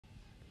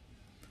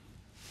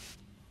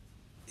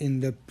in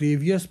the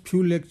previous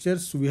few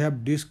lectures we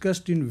have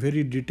discussed in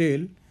very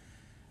detail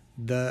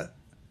the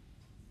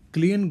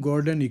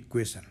Klein-Gordon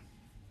equation.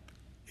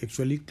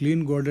 Actually,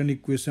 Klein-Gordon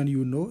equation,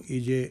 you know,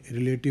 is a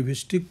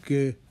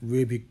relativistic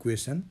wave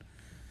equation,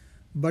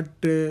 but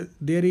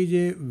there is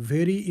a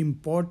very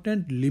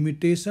important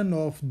limitation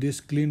of this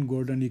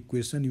Klein-Gordon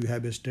equation you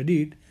have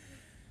studied,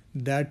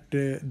 that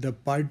the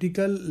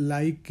particle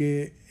like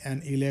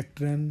an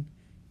electron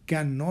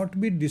cannot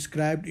be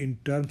described in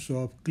terms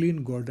of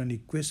Klein-Gordon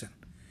equation,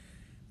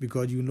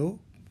 because you know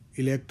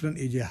electron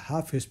is a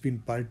half-spin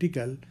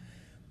particle,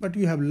 but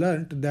we have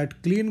learnt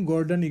that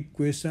Klein-Gordon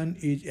equation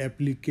is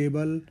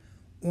applicable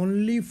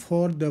only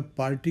for the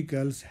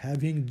particles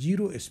having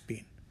zero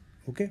spin.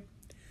 Okay,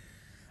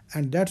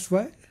 and that's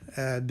why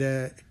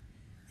the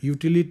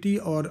utility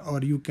or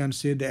you can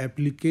say the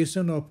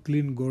application of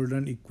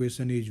Klein-Gordon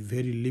equation is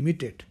very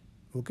limited.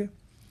 Okay,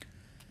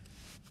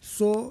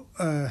 so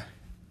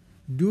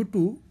due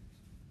to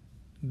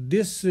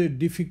this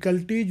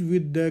difficulties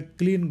with the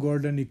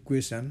Klein-Gordon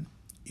equation,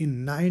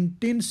 in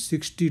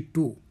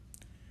 1962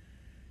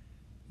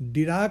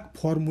 Dirac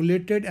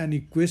formulated an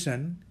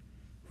equation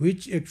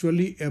which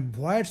actually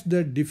avoids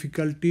the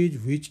difficulties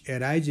which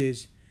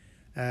arises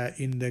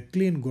in the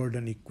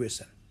Klein-Gordon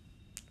equation.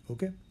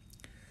 Okay,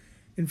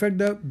 in fact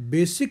the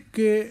basic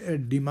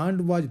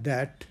demand was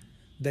that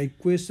the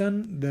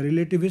equation, the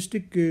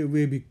relativistic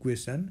wave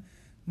equation,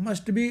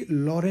 must be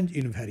Lorentz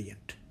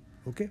invariant.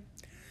 Okay,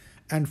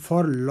 and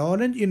for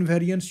Lorentz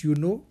invariance, you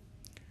know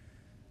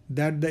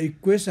that the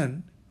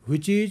equation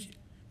which is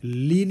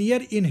linear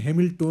in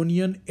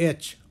Hamiltonian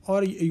H,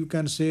 or you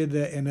can say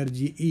the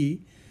energy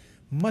E,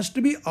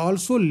 must be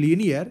also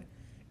linear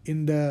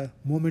in the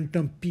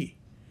momentum P,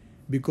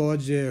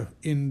 because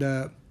in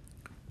the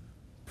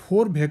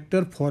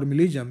 4-vector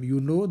formalism, you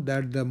know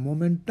that the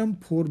momentum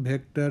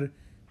 4-vector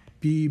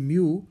P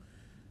mu,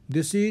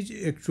 this is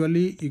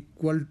actually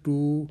equal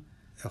to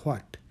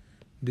what?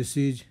 This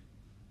is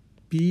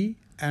P,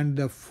 and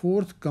the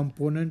fourth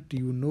component,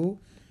 you know,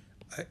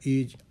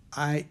 is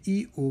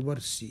IE over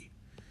C.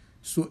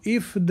 So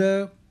if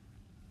the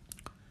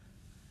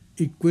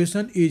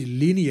equation is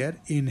linear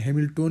in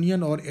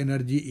Hamiltonian or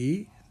energy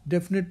E,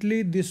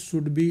 definitely this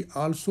should be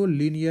also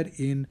linear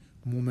in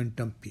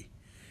momentum P.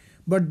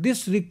 But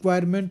this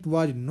requirement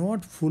was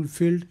not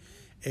fulfilled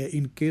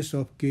in case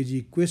of KG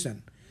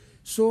equation.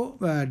 So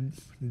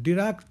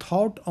Dirac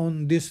thought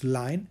on this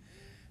line,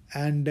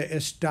 and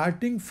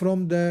starting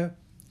from the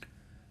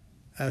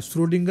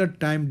Schrödinger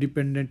time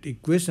dependent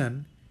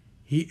equation,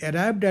 he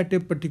arrived at a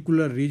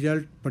particular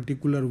result,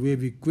 particular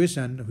wave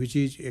equation, which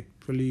is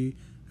actually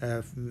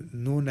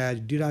known as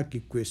Dirac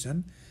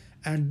equation,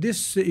 and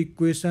this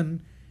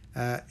equation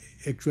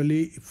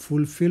actually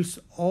fulfills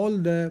all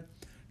the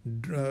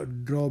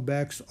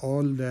drawbacks,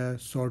 all the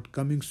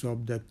shortcomings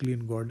of the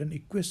Klein-Gordon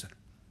equation.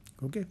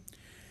 Okay,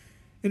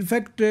 in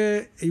fact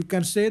you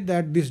can say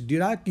that this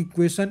Dirac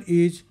equation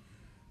is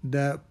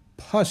the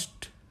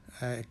first,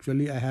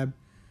 actually I have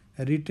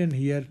written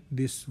here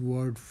this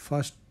word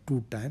first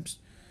 2 times,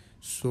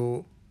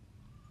 so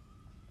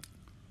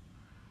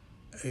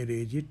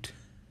erase it.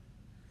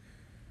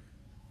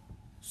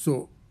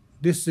 So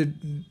this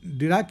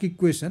Dirac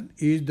equation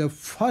is the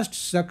first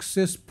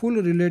successful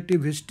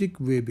relativistic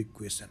wave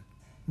equation.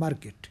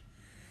 Mark it.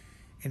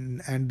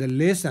 And the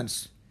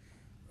lessons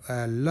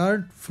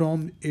learned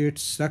from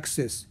its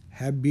success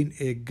have been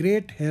a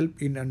great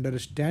help in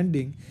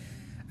understanding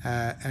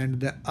and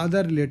the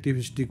other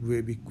relativistic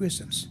wave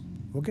equations.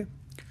 Okay,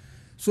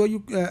 so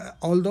you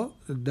although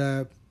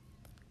the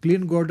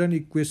Klein-Gordon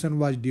equation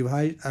was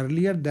devised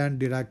earlier than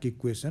Dirac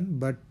equation,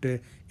 but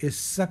a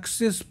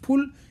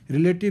successful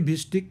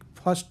relativistic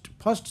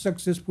first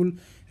successful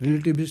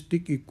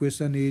relativistic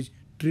equation is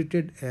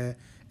treated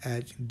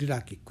as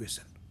Dirac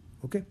equation.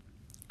 Okay,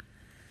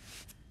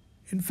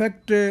 in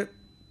fact it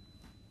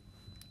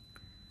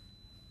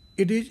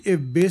is a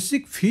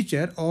basic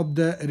feature of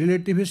the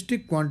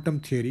relativistic quantum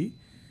theory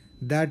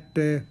that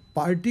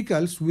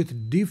particles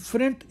with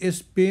different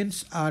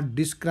spins are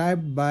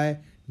described by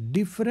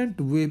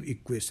different wave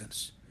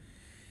equations.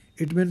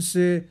 It means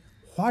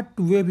what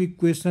wave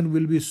equation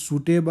will be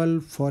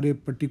suitable for a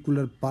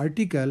particular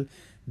particle,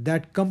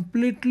 that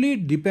completely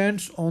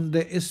depends on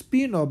the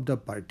spin of the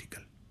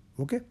particle.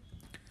 Okay,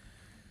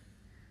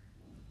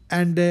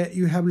 and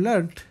you have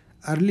learnt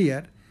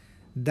earlier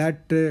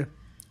that the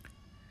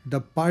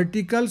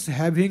particles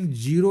having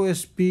zero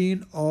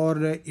spin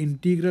or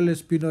integral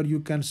spin, or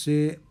you can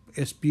say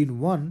spin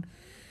 1,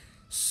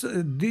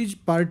 so these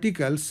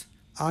particles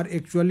are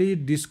actually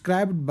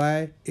described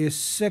by a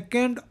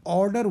second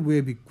order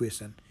wave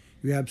equation.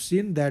 You have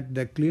seen that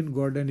the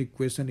Klein-Gordon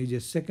equation is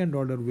a second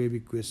order wave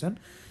equation,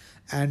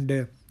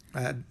 and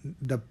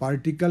the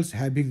particles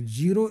having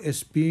zero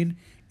spin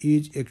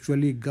is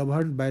actually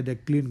governed by the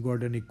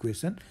Klein-Gordon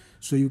equation.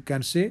 So you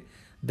can say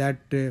that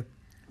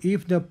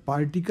if the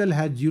particle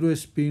has zero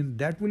spin,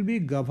 that will be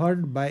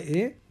governed by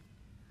a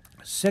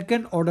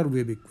second order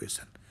wave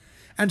equation.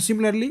 And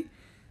similarly,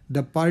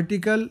 the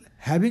particle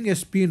having a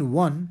spin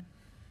 1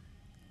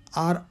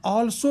 are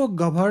also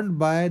governed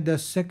by the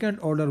second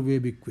order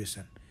wave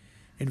equation.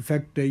 In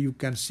fact, you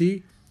can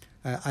see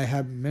I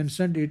have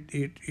mentioned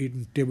it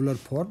in tabular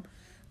form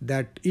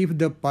that if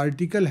the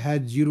particle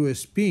has zero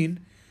spin,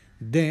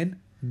 then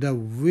the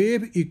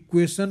wave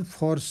equation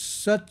for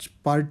such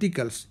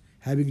particles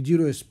having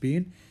zero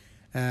spin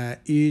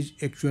is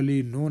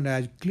actually known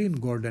as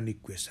Klein-Gordon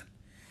equation.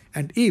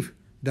 And if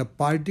the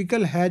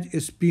particle has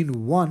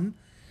spin 1,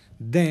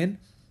 then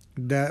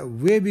the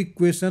wave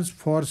equations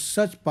for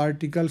such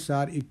particles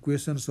are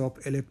equations of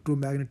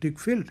electromagnetic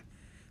field.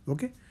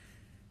 Okay,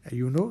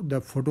 you know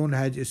the photon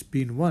has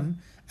spin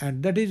 1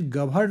 and that is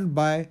governed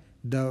by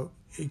the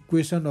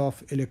equation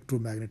of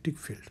electromagnetic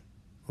field.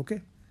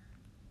 Okay,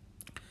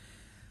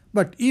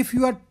 but if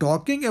you are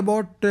talking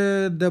about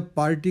the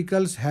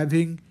particles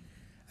having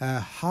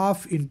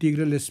half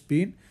integral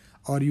spin,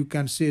 or you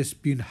can say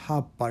spin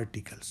half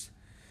particles,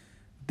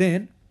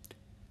 then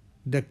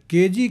the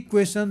Kg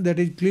equation, that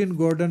is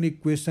Klein-Gordon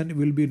equation,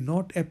 will be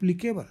not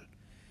applicable.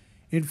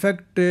 In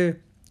fact,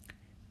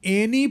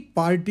 any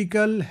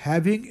particle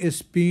having a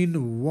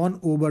spin 1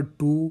 over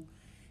 2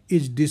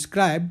 is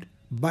described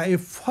by a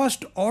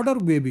first order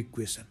wave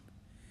equation,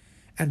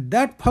 and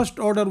that first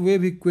order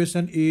wave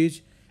equation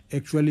is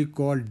actually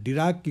called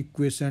Dirac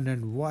equation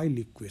and Weyl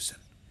equation.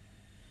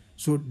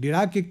 So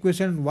Dirac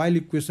equation and Weyl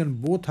equation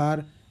both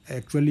are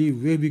actually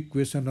wave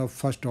equation of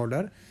first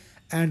order,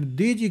 and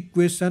these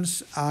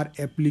equations are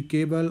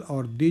applicable,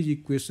 or these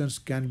equations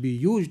can be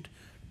used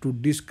to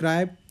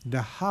describe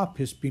the half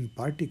spin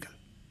particle.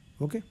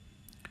 Okay.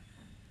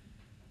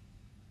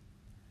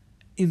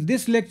 In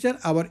this lecture,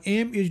 our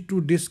aim is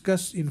to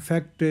discuss in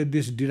fact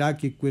this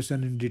Dirac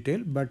equation in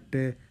detail, but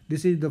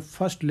this is the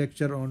first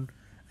lecture on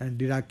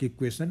Dirac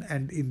equation,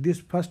 and in this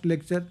first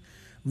lecture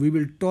we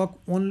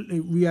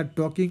are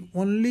talking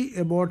only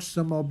about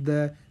some of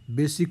the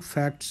basic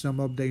facts, some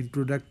of the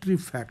introductory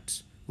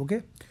facts.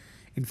 Okay.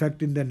 In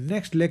fact, in the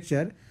next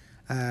lecture,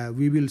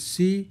 we will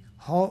see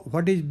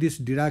what is this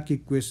Dirac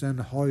equation,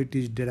 how it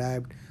is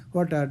derived,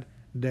 what are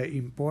the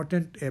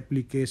important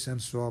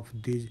applications of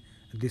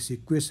this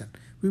equation.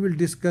 We will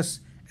discuss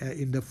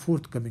in the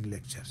forthcoming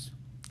lectures.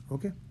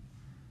 Okay.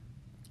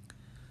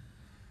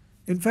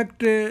 In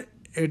fact,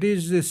 it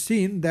is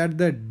seen that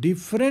the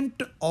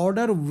different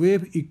order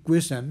wave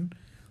equation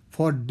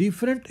for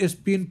different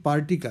spin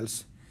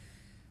particles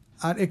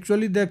are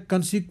actually the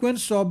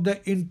consequence of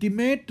the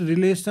intimate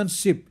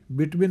relationship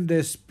between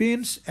the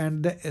spins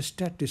and the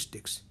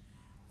statistics.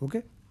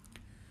 Okay.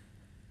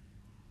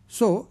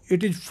 So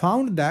it is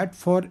found that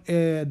for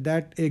a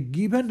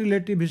given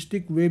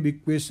relativistic wave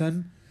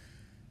equation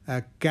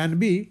can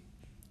be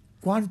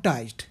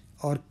quantized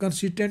or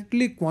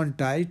consistently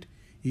quantized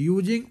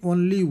using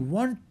only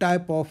one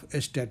type of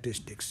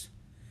statistics,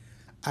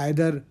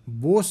 either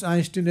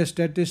Bose-Einstein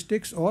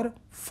statistics or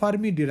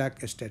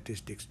Fermi-Dirac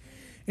statistics.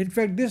 In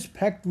fact, this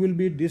fact will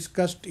be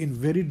discussed in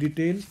very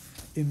detail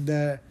in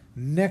the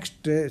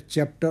next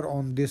chapter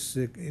on this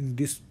in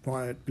this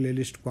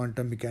playlist,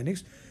 quantum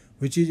mechanics,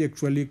 which is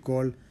actually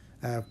called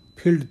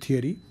field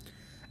theory.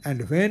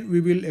 And when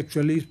we will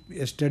actually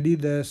study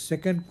the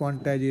second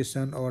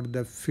quantization or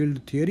the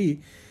field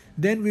theory,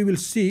 then we will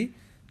see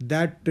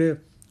that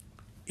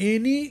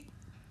any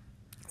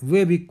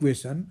wave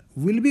equation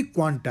will be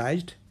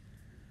quantized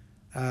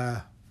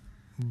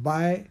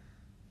by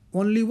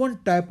only one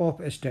type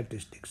of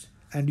statistics.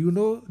 And you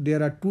know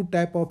there are two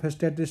types of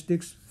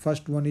statistics.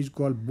 First one is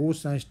called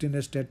Bose-Einstein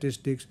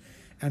statistics,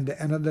 and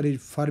the another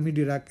is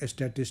Fermi-Dirac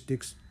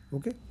statistics.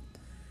 Okay.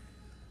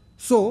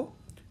 So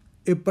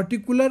a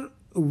particular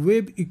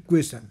wave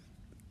equation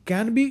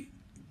can be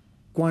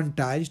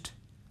quantized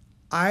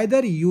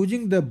either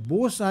using the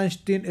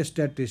Bose-Einstein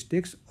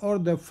statistics or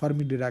the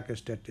Fermi-Dirac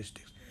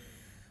statistics.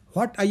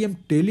 What I am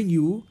telling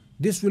you,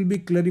 this will be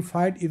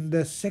clarified in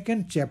the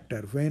second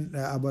chapter when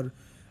our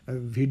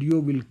video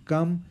will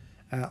come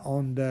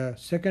on the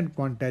second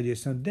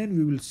quantization. Then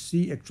we will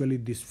see actually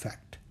this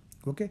fact.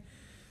 Okay.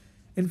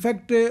 In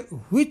fact,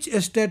 which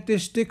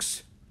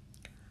statistics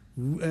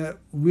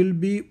will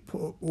be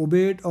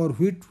obeyed, or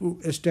which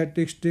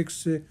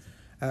statistics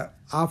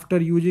after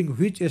using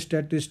which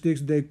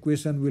statistics the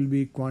equation will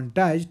be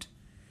quantized,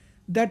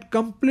 that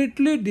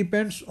completely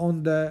depends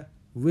on the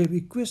wave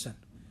equation.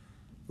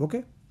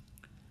 Okay.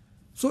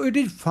 So it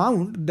is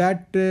found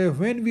that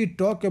when we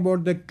talk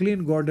about the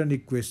Klein-Gordon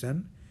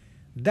equation,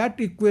 that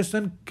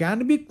equation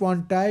can be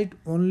quantized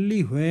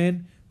only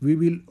when we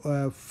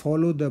will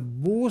follow the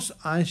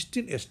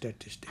Bose-Einstein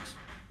statistics.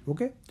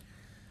 Okay.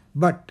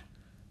 But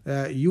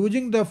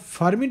using the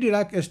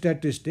Fermi-Dirac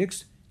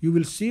statistics, you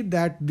will see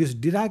that this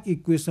Dirac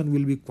equation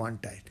will be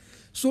quantized.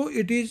 So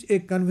it is a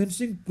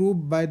convincing proof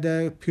by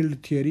the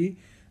field theory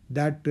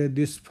that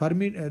this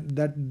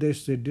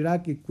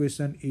Dirac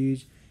equation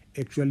is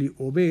actually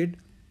obeyed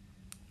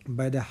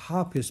by the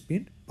half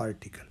spin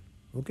particle.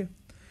 Okay.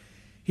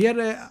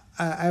 Here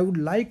I would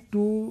like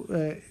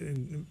to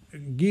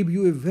give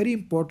you a very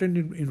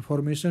important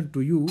information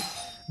to you,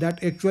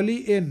 that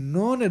actually a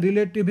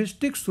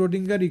non-relativistic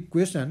Schrodinger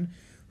equation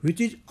which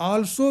is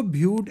also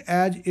viewed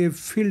as a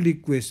field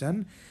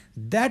equation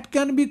that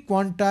can be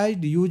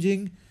quantized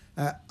using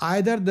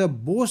either the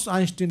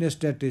Bose-Einstein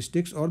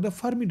statistics or the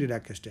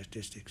Fermi-Dirac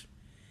statistics.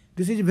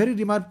 This is a very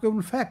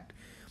remarkable fact.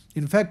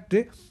 In fact,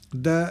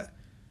 the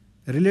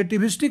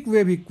relativistic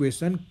wave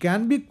equation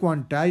can be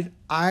quantized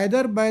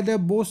either by the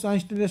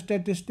Bose-Einstein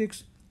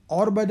statistics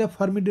or by the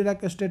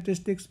Fermi-Dirac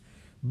statistics,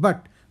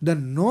 but the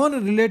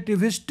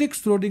non-relativistic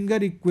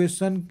Schrodinger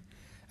equation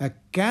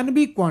can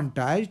be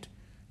quantized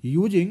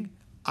using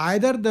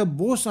either the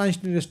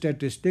Bose-Einstein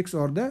statistics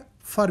or the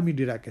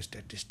Fermi-Dirac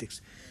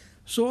statistics.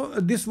 So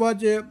this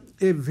was a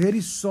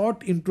very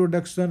short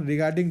introduction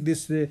regarding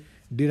this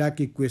Dirac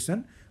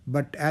equation,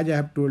 but as I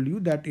have told you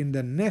that in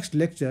the next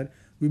lecture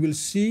we will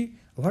see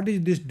what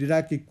is this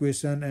Dirac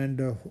equation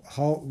and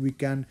how we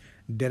can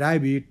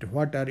derive it,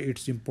 what are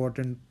its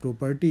important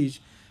properties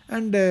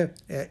and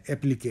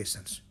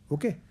applications.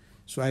 Okay,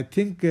 so I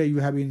think you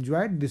have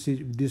enjoyed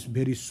this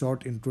very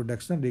short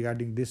introduction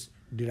regarding this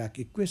Dirac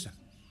equation.